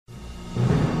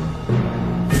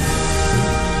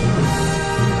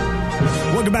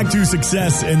Welcome back to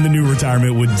Success in the New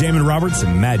Retirement with Damon Roberts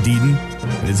and Matt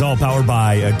Deaton. It is all powered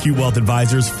by Acute Wealth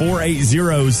Advisors,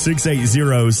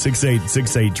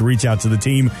 480-680-6868 to reach out to the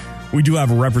team. We do have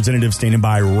a representative standing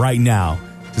by right now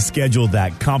to schedule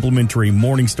that complimentary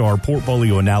Morningstar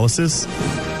portfolio analysis.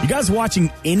 You guys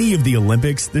watching any of the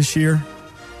Olympics this year?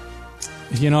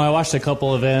 You know, I watched a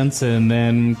couple events and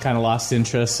then kind of lost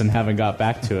interest and haven't got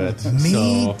back to it.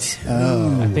 Me too.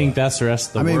 I think that's the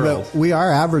rest of the world. But we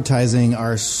are advertising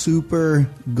our super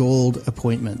gold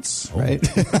appointments, right?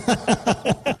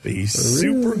 The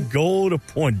super gold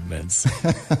appointments.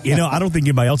 You know, I don't think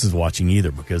anybody else is watching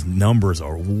either because numbers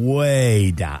are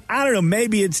way down. I don't know.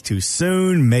 Maybe it's too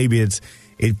soon. Maybe it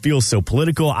feels so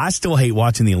political. I still hate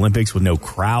watching the Olympics with no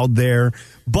crowd there.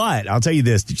 But I'll tell you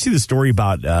this. Did you see the story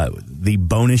about the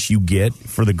bonus you get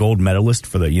for the gold medalist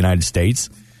for the United States?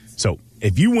 So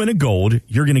if you win a gold,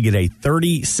 you're going to get a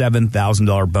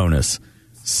 $37,000 bonus.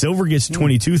 Silver gets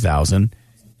 $22,000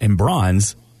 and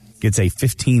bronze gets a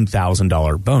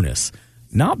 $15,000 bonus.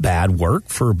 Not bad work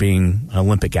for being an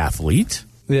Olympic athlete.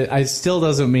 It still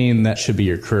doesn't mean that should be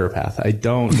your career path. I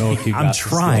don't know if you got I'm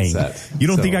trying. the skill set. You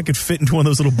don't think I could fit into one of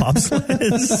those little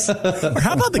bobsleds? Or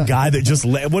how about the guy that just,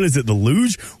 what is it, the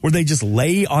luge? Where they just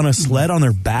lay on a sled on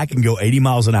their back and go 80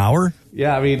 miles an hour?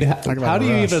 Yeah, I mean, how do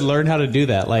you even learn how to do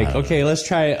that? Like, okay, let's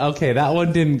try. Okay, that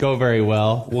one didn't go very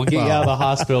well. We'll get you out of the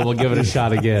hospital. We'll give it a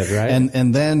shot again, right?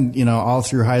 And then, you know, all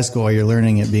through high school, you're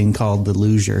learning it being called the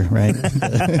luger, right?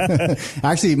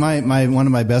 Actually, one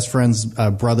of my best friend's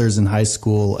brothers in high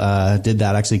school did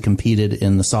that. Actually, competed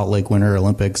in the Salt Lake Winter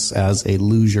Olympics as a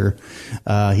luger.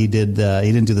 He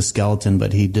didn't do the skeleton,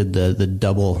 but he did the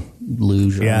double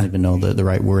luge. Yeah. I don't even know the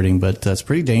right wording, but it's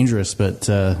pretty dangerous. But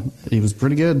he was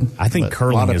pretty good. I think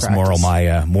curling is more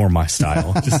my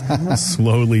style. Just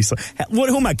slowly.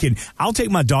 Who am I kidding? I'll take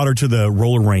my daughter to the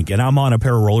roller rink, and I'm on a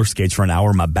pair of roller skates for an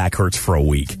hour. My back hurts for a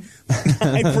week.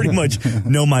 I pretty much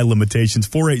know my limitations.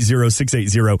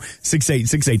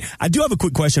 480-680-6868. I do have a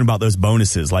quick question about those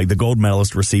bonuses. Like the gold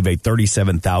medalists receive a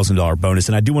 $37,000 bonus,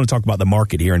 and I do want to talk about the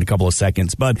market here in a couple of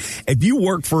seconds. But if you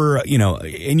work for,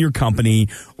 in your company,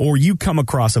 or you come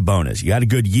across a bonus, you had a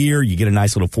good year, you get a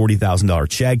nice little $40,000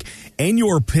 check. In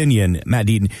your opinion, Matt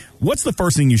Deaton, what's the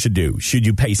first thing you should do? Should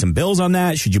you pay some bills on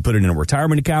that? Should you put it in a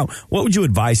retirement account? What would you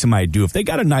advise somebody to do if they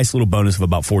got a nice little bonus of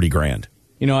about $40,000?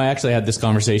 You know, I actually had this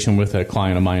conversation with a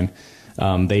client of mine.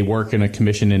 They work in a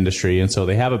commission industry, and so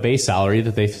they have a base salary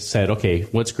that they said, okay,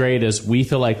 what's great is we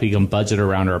feel like we can budget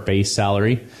around our base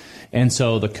salary. And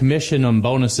so the commission on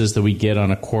bonuses that we get on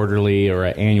a quarterly or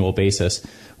an annual basis,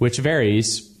 which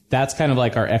varies, that's kind of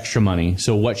like our extra money.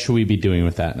 So what should we be doing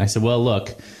with that? And I said, well,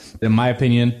 look, in my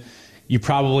opinion, you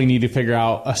probably need to figure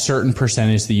out a certain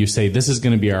percentage that you say this is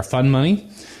going to be our fund money.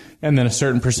 And then a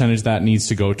certain percentage that needs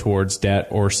to go towards debt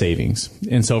or savings.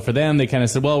 And so for them, they kind of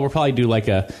said, well, we'll probably do like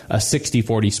a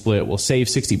 60-40 split. We'll save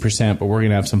 60%, but we're going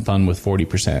to have some fun with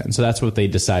 40%. And so that's what they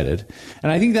decided.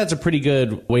 And I think that's a pretty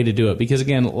good way to do it because,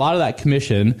 again, a lot of that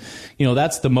commission,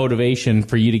 that's the motivation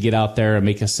for you to get out there and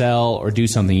make a sell or do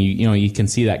something. You can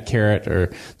see that carrot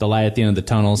or the light at the end of the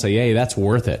tunnel and say, hey, that's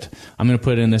worth it. I'm going to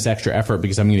put in this extra effort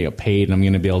because I'm going to get paid and I'm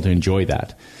going to be able to enjoy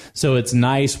that. So it's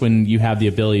nice when you have the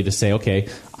ability to say, okay,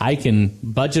 I can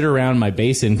budget around my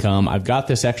base income. I've got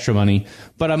this extra money,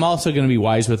 but I'm also going to be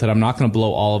wise with it. I'm not going to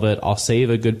blow all of it. I'll save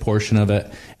a good portion of it,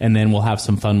 and then we'll have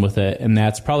some fun with it. And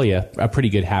that's probably a pretty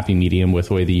good happy medium with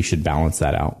the way that you should balance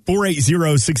that out.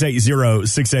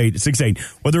 480-680-6868.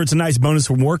 Whether it's a nice bonus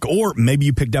from work or maybe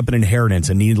you picked up an inheritance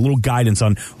and need a little guidance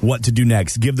on what to do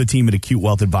next, give the team at Acute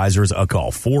Wealth Advisors a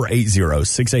call.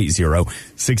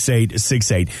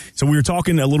 480-680-6868. So we were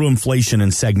talking a little inflation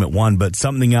in segment one, but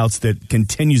something else that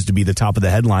continues to be the top of the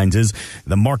headlines is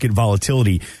the market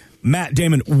volatility. Matt,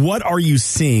 Damon, what are you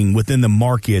seeing within the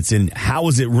markets and how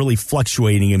is it really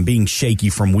fluctuating and being shaky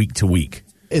from week to week?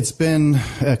 It's been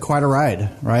quite a ride,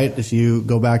 right? If you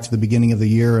go back to the beginning of the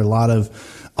year, a lot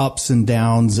of ups and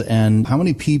downs. And how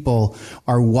many people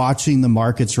are watching the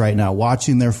markets right now,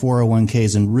 watching their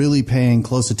 401ks and really paying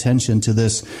close attention to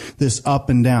this up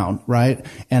and down, right?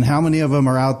 And how many of them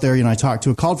are out there? I talked to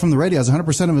a call from the radio, has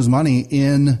 100% of his money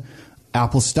in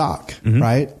Apple stock,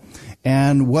 right?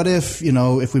 And what if,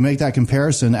 if we make that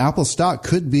comparison, Apple stock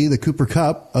could be the Cooper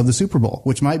Kupp of the Super Bowl,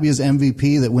 which might be his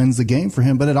MVP that wins the game for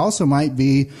him, but it also might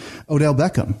be Odell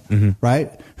Beckham,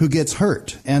 right? Who gets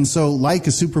hurt. And so like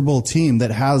a Super Bowl team that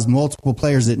has multiple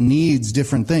players that needs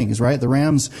different things, right? The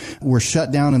Rams were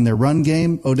shut down in their run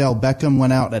game. Odell Beckham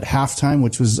went out at halftime,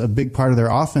 which was a big part of their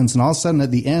offense. And all of a sudden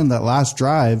at the end, that last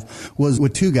drive was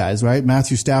with two guys, right?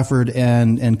 Matthew Stafford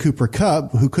and Cooper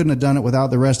Kupp, who couldn't have done it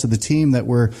without the rest of the team that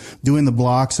were doing doing the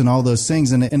blocks and all those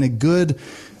things. And a good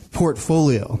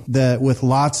portfolio that with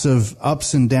lots of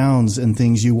ups and downs and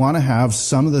things, you want to have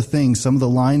some of the things, some of the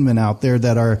linemen out there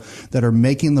that are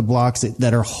making the blocks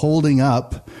that are holding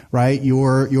up, right,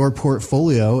 your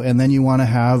portfolio. And then you want to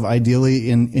have, ideally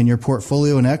in your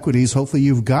portfolio and equities, hopefully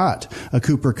you've got a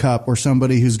Cooper Kupp or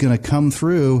somebody who's going to come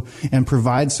through and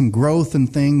provide some growth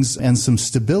and things and some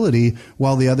stability,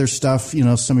 while the other stuff,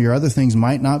 some of your other things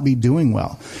might not be doing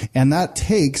well. And that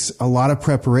takes a lot of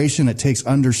preparation. It takes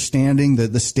understanding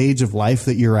the stage of life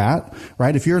that you're at,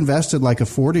 right? If you're invested like a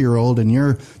 40-year-old and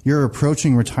you're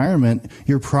approaching retirement,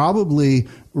 you're probably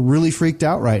really freaked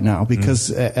out right now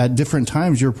because at different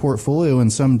times your portfolio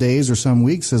in some days or some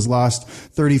weeks has lost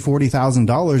 $30,000,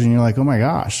 $40,000, and you're like, oh my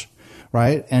gosh.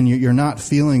 Right? And you're not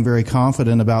feeling very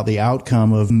confident about the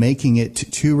outcome of making it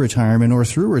to retirement or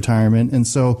through retirement. And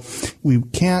so we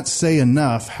can't say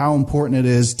enough how important it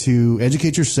is to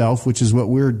educate yourself, which is what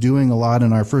we're doing a lot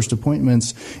in our first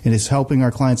appointments. It is helping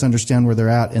our clients understand where they're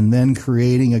at and then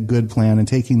creating a good plan and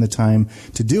taking the time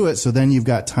to do it. So then you've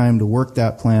got time to work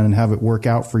that plan and have it work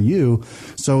out for you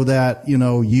so that,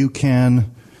 you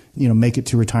can make it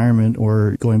to retirement,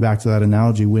 or going back to that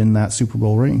analogy, win that Super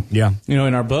Bowl ring. Yeah. In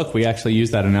our book, we actually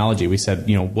used that analogy. We said,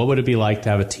 what would it be like to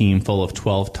have a team full of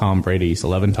 12 Tom Brady's,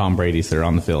 11 Tom Brady's that are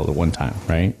on the field at one time,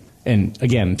 right? And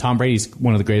again, Tom Brady's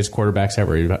one of the greatest quarterbacks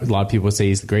ever. A lot of people would say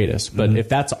he's the greatest. But if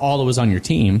that's all that was on your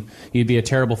team, you'd be a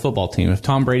terrible football team. If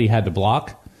Tom Brady had to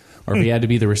block, or if he had to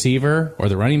be the receiver or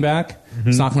the running back,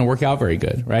 it's not going to work out very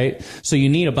good, right? So you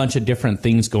need a bunch of different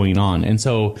things going on. And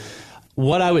so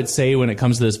what I would say when it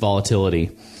comes to this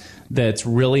volatility that's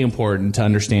really important to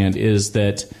understand is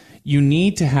that you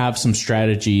need to have some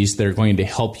strategies that are going to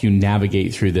help you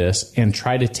navigate through this and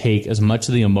try to take as much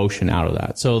of the emotion out of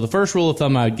that. So the first rule of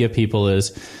thumb I would give people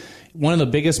is one of the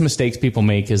biggest mistakes people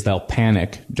make is they'll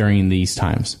panic during these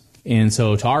times. And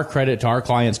so to our credit, to our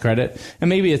clients' credit, and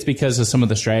maybe it's because of some of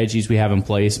the strategies we have in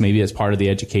place, maybe it's part of the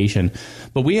education,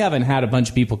 but we haven't had a bunch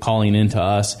of people calling into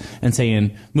us and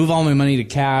saying, move all my money to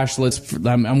cash.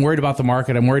 I'm worried about the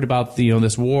market. I'm worried about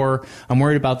this war. I'm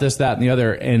worried about this, that, and the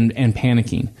other, and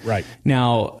panicking. Right.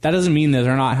 Now, that doesn't mean that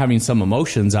they're not having some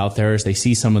emotions out there as they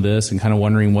see some of this and kind of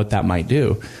wondering what that might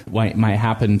do, what might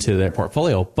happen to their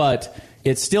portfolio. But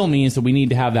it still means that we need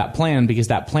to have that plan, because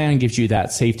that plan gives you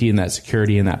that safety and that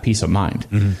security and that peace of mind.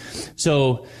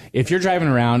 So if you're driving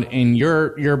around and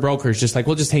your broker's just like,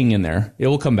 well, just hang in there, it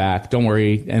will come back, don't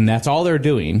worry, and that's all they're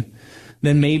doing,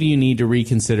 then maybe you need to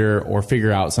reconsider or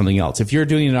figure out something else. If you're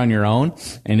doing it on your own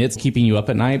and it's keeping you up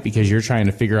at night because you're trying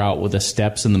to figure out what the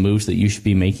steps and the moves that you should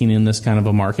be making in this kind of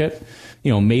a market,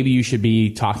 maybe you should be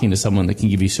talking to someone that can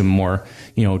give you some more,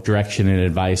 direction and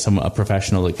advice, a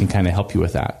professional that can kind of help you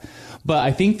with that. But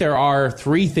I think there are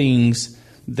three things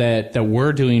that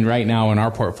we're doing right now in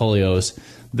our portfolios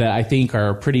that I think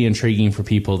are pretty intriguing for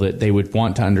people that they would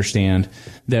want to understand,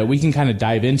 that we can kind of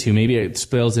dive into. Maybe it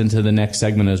spills into the next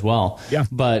segment as well. Yeah.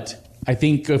 But I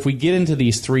think if we get into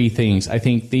these three things, I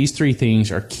think these three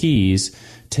things are keys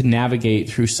to navigate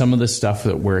through some of the stuff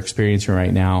that we're experiencing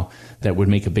right now that would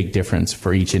make a big difference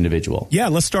for each individual. Yeah,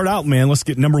 let's start out, man. Let's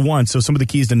get number one. So some of the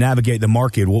keys to navigate the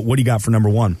market. What do you got for number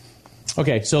one?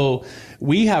 Okay, so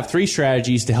we have three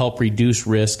strategies to help reduce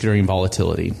risk during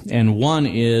volatility. And one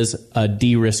is a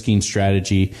de-risking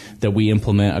strategy that we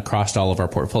implement across all of our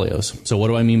portfolios. So what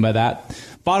do I mean by that?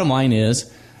 Bottom line is,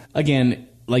 again,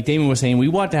 like Damon was saying, we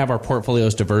want to have our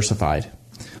portfolios diversified.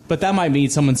 But that might mean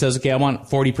someone says, okay, I want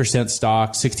 40%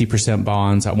 stock, 60%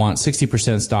 bonds. I want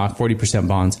 60% stock, 40%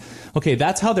 bonds. Okay,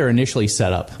 that's how they're initially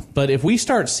set up. But if we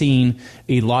start seeing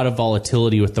a lot of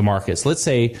volatility with the markets, let's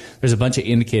say there's a bunch of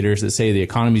indicators that say the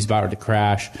economy's about to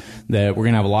crash, that we're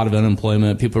going to have a lot of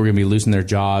unemployment, people are going to be losing their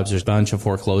jobs, there's a bunch of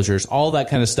foreclosures, all that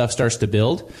kind of stuff starts to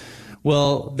build.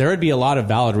 Well, there would be a lot of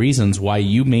valid reasons why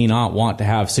you may not want to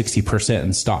have 60%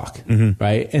 in stock,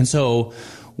 right? And so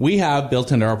we have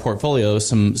built into our portfolio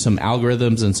some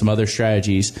algorithms and some other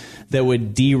strategies that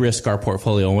would de-risk our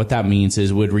portfolio. And what that means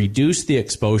is would reduce the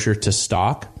exposure to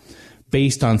stock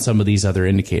based on some of these other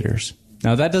indicators.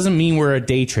 Now, that doesn't mean we're a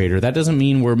day trader. That doesn't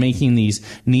mean we're making these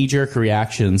knee-jerk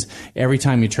reactions every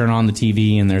time you turn on the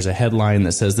TV and there's a headline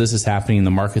that says this is happening,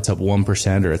 the market's up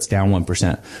 1% or it's down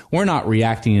 1%. We're not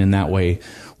reacting in that way.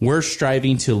 We're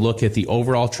striving to look at the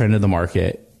overall trend of the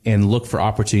market and look for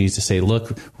opportunities to say,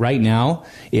 look, right now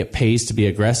it pays to be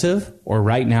aggressive, or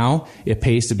right now it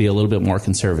pays to be a little bit more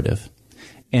conservative.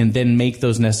 and then make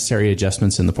those necessary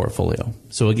adjustments in the portfolio.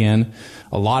 So again,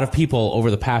 a lot of people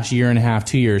over the past year and a half,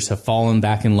 2 years have fallen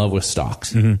back in love with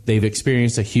stocks. They've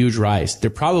experienced a huge rise. They're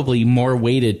probably more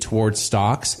weighted towards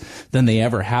stocks than they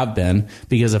ever have been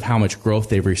because of how much growth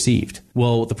they've received.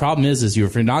 Well, the problem is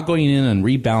if you're not going in and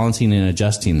rebalancing and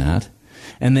adjusting that,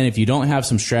 and then if you don't have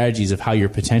some strategies of how you're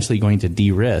potentially going to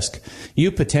de-risk,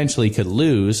 you potentially could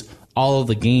lose all of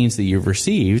the gains that you've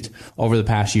received over the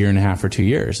past year and a half or 2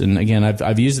 years. And again,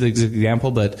 I've used this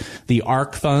example, but the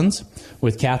ARK funds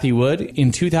with Cathie Wood,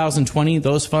 in 2020,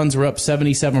 those funds were up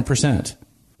 77%.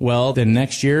 Well, then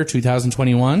next year,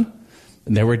 2021,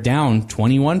 they were down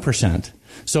 21%.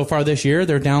 So far this year,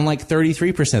 they're down like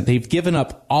 33%. They've given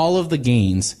up all of the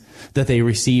gains that they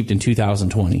received in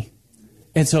 2020.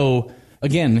 And so,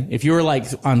 again, if you were like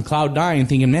on cloud nine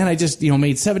thinking, man, I just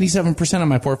made 77% of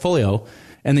my portfolio,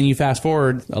 and then you fast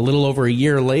forward a little over a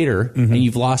year later and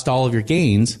you've lost all of your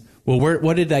gains, well,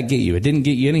 what did that get you? It didn't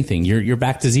get you anything. You're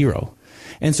back to zero.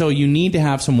 And so you need to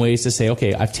have some ways to say,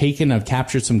 okay, I've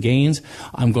captured some gains.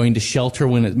 I'm going to shelter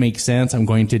when it makes sense. I'm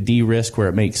going to de-risk where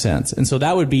it makes sense. And so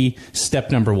that would be step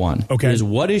number one. Okay. Is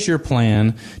what is your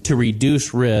plan to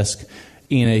reduce risk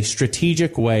in a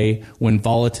strategic way when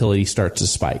volatility starts to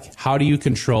spike? How do you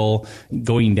control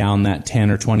going down that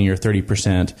 10 or 20 or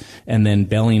 30% and then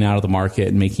bailing out of the market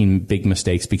and making big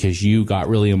mistakes because you got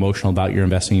really emotional about your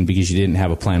investing because you didn't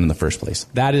have a plan in the first place?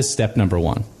 That is step number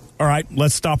one. All right,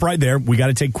 let's stop right there. We got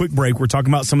to take a quick break. We're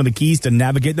talking about some of the keys to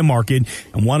navigate the market,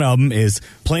 and one of them is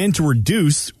plan to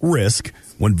reduce risk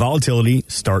when volatility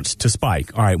starts to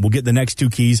spike. All right, we'll get the next two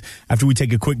keys after we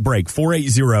take a quick break.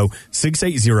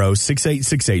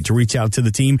 480-680-6868 to reach out to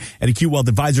the team at Acute Wealth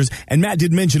Advisors. And Matt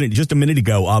did mention it just a minute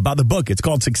ago about the book. It's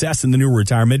called Success in the New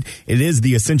Retirement. It is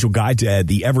the essential guide to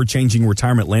the ever-changing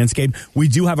retirement landscape. We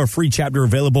do have a free chapter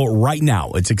available right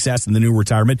now at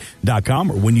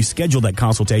successinthenewretirement.com, or when you schedule that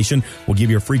consultation, we'll give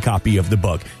you a free copy of the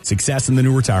book,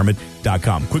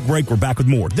 successinthenewretirement.com. Quick break. We're back with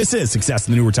more. This is Success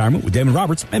in the New Retirement with Damon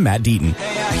Roberts and Matt Deaton.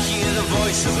 I hear the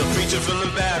voice of the preacher from the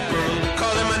back room.